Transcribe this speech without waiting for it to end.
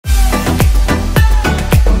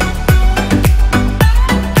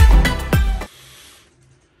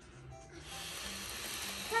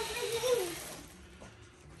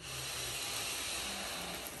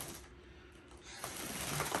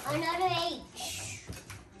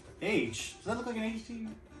H. Does that look like an H to you?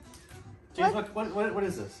 James, what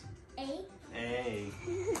is this? A. A.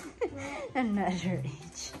 Another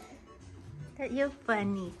H. You're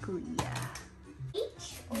funny, Kuya.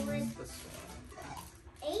 H or This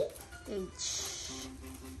A? H.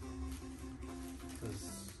 one. Is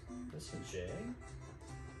this a J?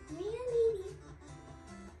 Really?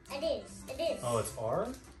 It is. It is. Oh, it's R?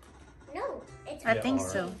 No, it's I Yeah, think R.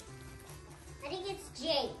 so. I think it's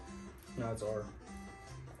J. No, it's R.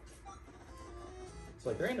 It's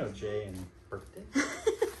like, there ain't no J in birthday.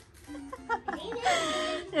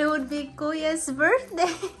 It would be Kuya's birthday.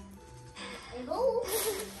 I hope.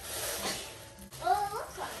 Oh, it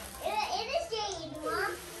looks like it is J,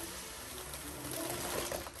 Mom.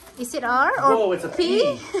 Is it R or Whoa, it's a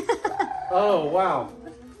P. Oh, wow.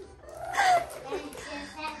 And it says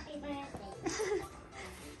happy birthday.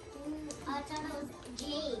 I thought it was J.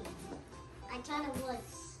 I thought it was.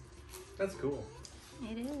 That's cool.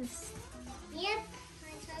 It is. Yep,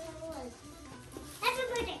 I thought it was. Happy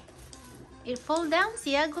birthday. It fall down,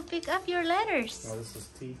 Sia. Go pick up your letters. Oh, this is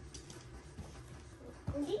T.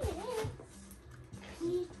 Indeed it is.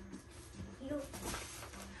 P. U.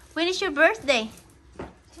 When is your birthday?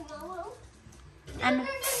 Tomorrow. And No.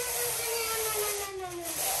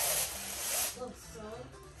 Look, son.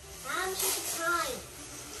 I'm just time.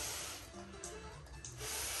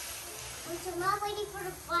 We're not waiting for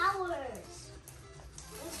the flowers.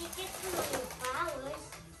 When she gets to the flowers.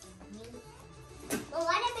 Well,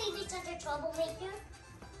 why did baby such a troublemaker?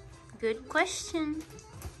 good question.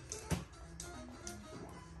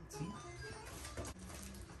 T.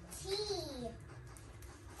 T.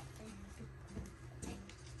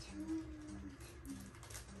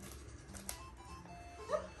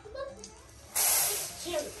 It's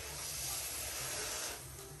two.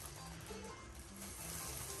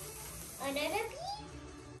 Another P?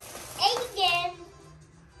 A again.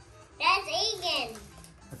 That's A again.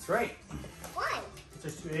 That's right. Why?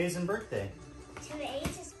 There's two A's in birthday. 2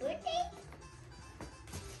 A's is birthday?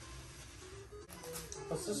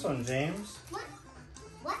 What's this one, James? What?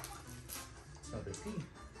 What? It's another P.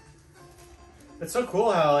 It's so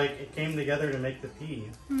cool how like it came together to make the P.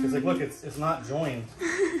 Because like, look, it's not joined.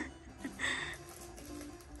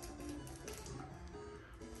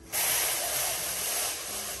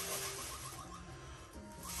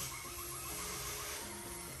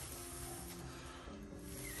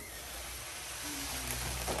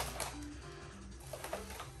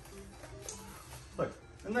 Look,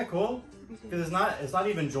 isn't that cool? Because it's not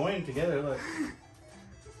even joined together. Look,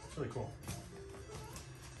 it's really cool.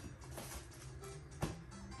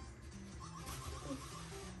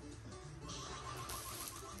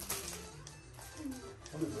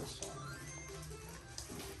 What is this one?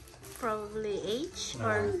 Probably H No.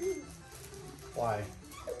 or Why?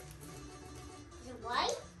 Is it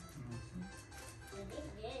white? I think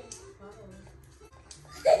it is, probably.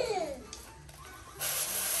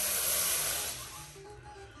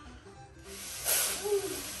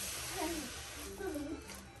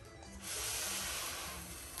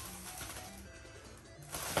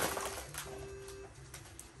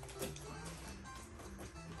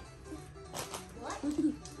 What?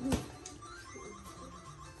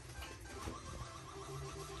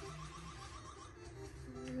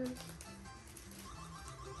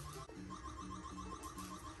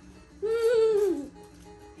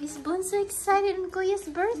 Is Boon so excited on Kuya's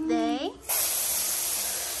birthday?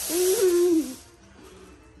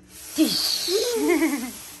 Dish.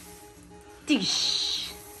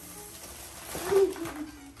 Dish.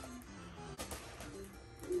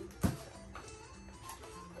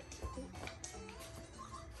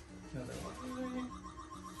 Another one.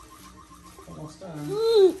 Almost done.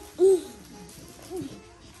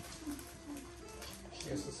 I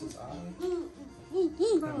guess this is I.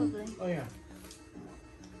 Probably. Oh yeah.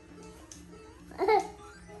 What?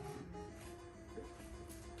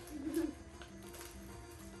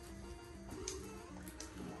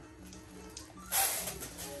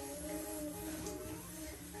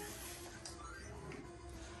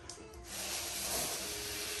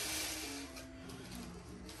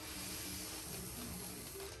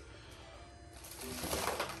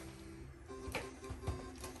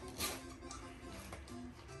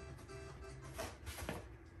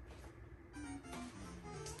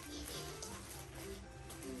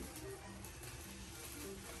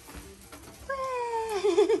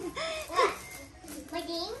 My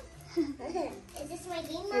game? Is this my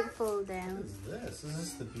game now? It fall down. What is this? Is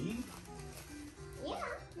this the B? Yeah.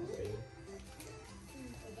 Okay.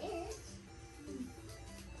 It is.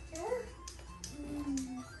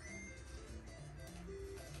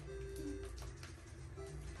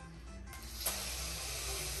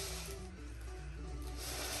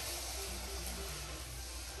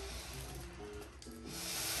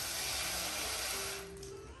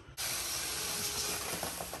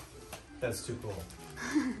 That's too cool.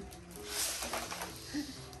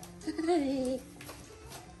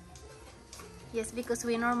 Yes, because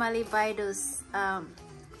we normally buy those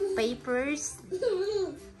papers.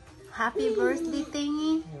 Happy birthday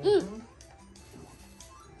thingy. Mm-hmm.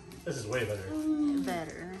 This is way better.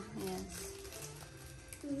 Better, yes.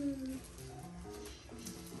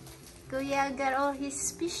 Kuya got all his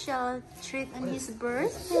special treat on his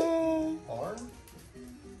birthday. R?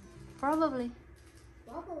 Probably.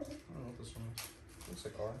 I don't know what this one is. Looks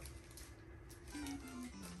like R.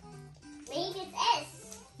 Maybe it's S.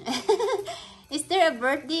 Is there a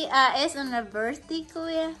birthday S on a birthday,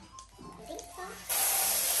 Kuya? I think so.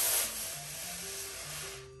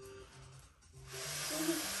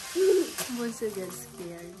 Bunso got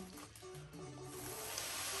scared.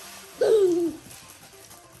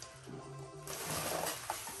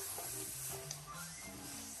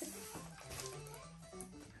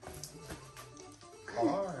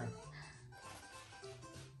 R.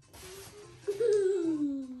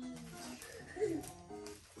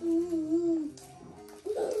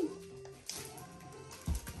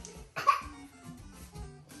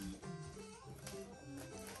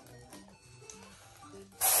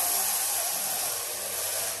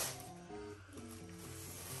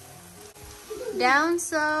 Down,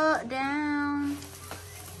 so down.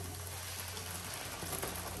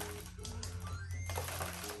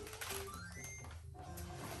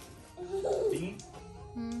 D?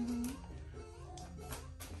 Mm-hmm.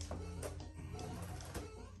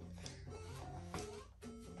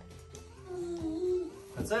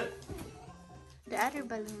 That's it. The other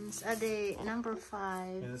balloons are the number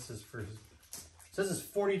 5. Yeah, this is for. It says it's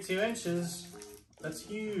 42 inches. That's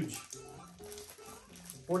huge.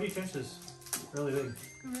 42 inches. Really big.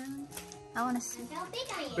 Really? I want to see. How big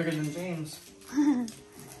I am. Bigger than James.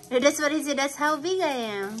 That's what he said. That's how big I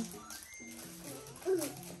am.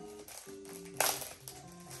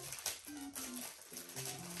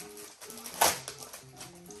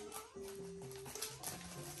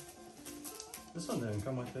 This one didn't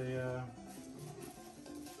come with a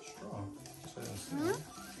straw. So I didn't see it.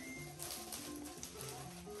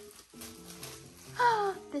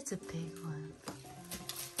 That's a big one.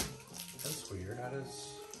 That's weird. How does...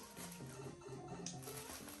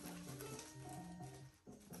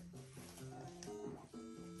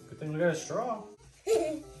 Good thing we got a straw.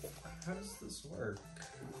 How does this work? I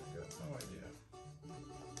got no idea.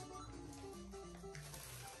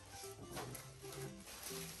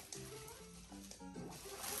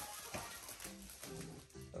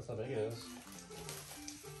 That's how big it is.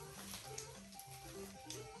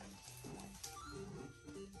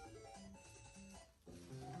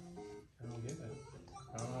 I don't get it.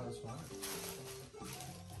 I don't know how this works.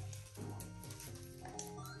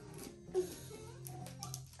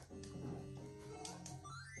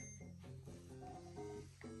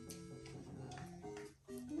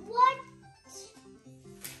 What?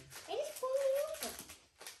 It is falling over.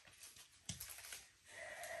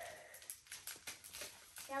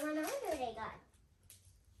 How many they got?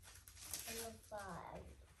 Number 5.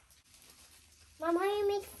 Mom, how do you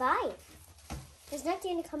make 5? There's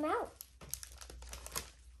nothing to come out.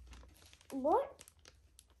 What?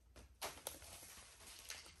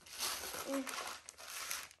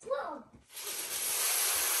 Whoa!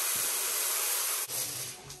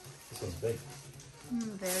 This one's big.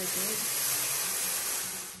 Very big.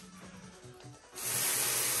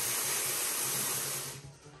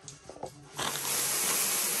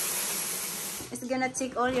 It's gonna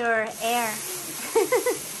take all your air.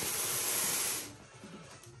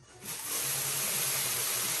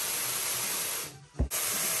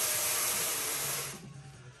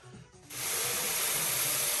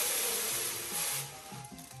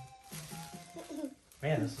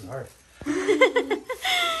 Man, this is hard.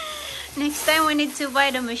 Next time we need to buy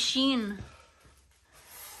the machine.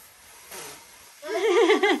 5?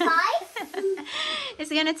 It's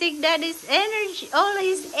gonna take Daddy's energy, all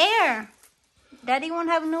his air. Daddy won't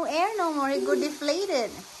have no air no more. He go deflated.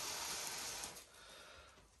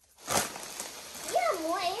 Yeah,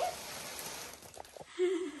 more air.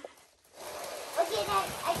 Okay, Dad,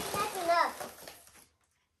 I think that's enough.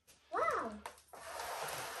 Wow.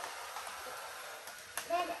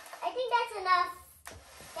 Dad, I think that's enough.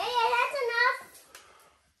 Daddy, that's enough.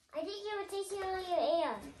 I think you were tasting all your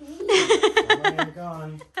air. I'm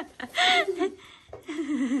gone.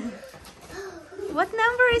 What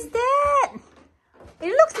number is that? It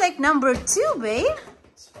looks like number 2, babe.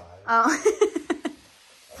 It's 5. Oh.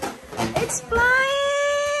 It's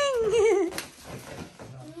flying.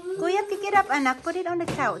 Kuya, pick it up, anak. Put it on the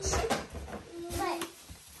couch.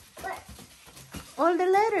 But, All the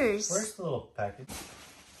letters. Where's the little package?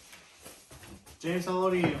 James, how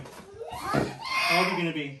old are you? How old are you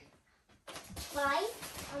gonna be? 5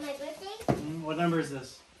 on my birthday. What number is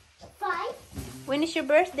this? 5. When is your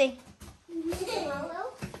birthday?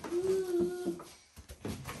 Tomorrow.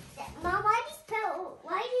 Mom, why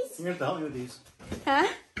does You have to help me with these. Huh?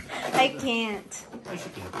 I can't. Yes,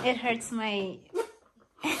 you can. It hurts my...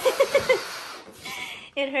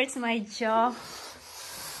 It hurts my jaw.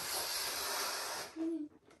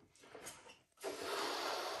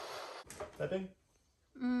 That big?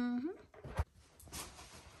 Mm-hmm.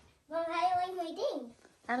 Mom, how do you like my thing?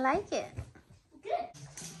 I like it. Good.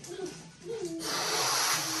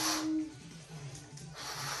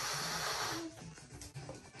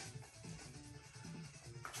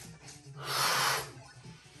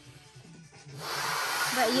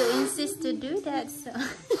 But you insist to do that, so...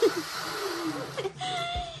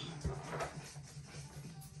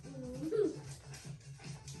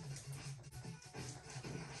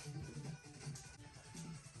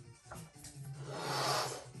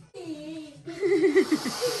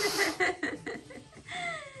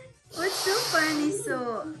 What's so funny,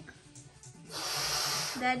 so...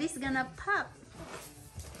 Daddy's gonna pop.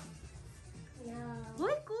 No.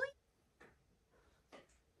 What going?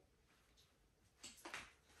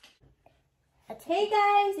 Hey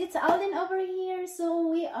guys, it's Alden over here. So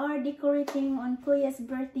we are decorating on Kuya's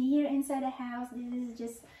birthday here inside the house. This is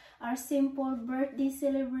just our simple birthday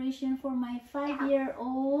celebration for my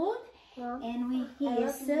 5-year-old. And he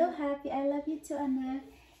is so happy. I love you too, Anna.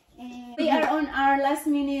 And we are on our last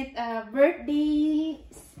minute birthday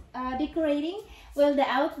decorating. Well, the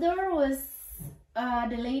outdoor was,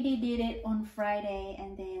 the lady did it on Friday,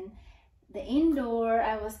 and then the indoor,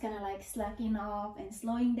 I was kind of like slacking off and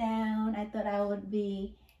slowing down. I thought I would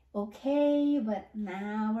be okay, but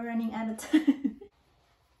now we're running out of time.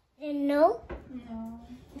 No? No.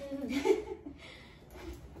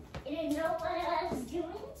 You didn't know what I was doing?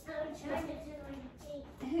 I was trying to do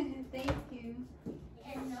anything. Thank you. You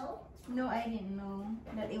didn't know? No, I didn't know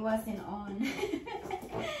that it wasn't on.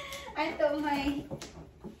 I thought my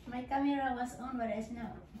camera was on, but it's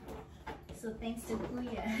not. So thanks to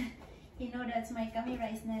Kuya. You know that my camera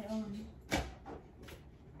is not on.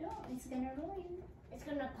 No, it's gonna ruin. It's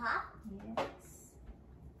gonna pop? Yes.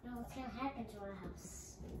 No, it's gonna happen to our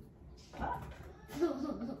house. Pop.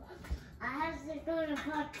 Our house is gonna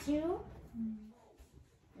pop too.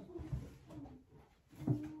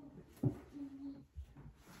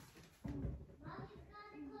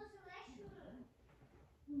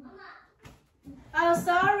 Oh,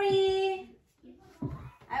 sorry.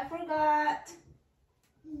 I forgot.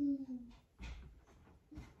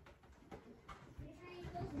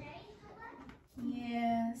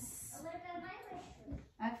 Yes.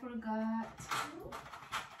 I forgot.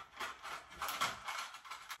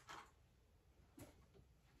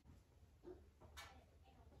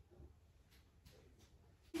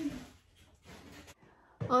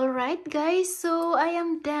 Alright guys, so I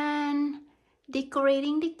am done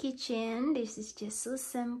decorating the kitchen. This is just so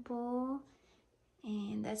simple.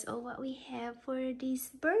 And that's all what we have for this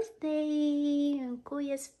birthday.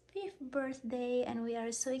 Kuya's 5th birthday. And we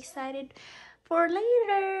are so excited for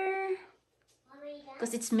later.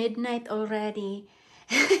 Because it's midnight already.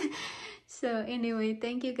 So anyway,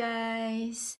 thank you guys.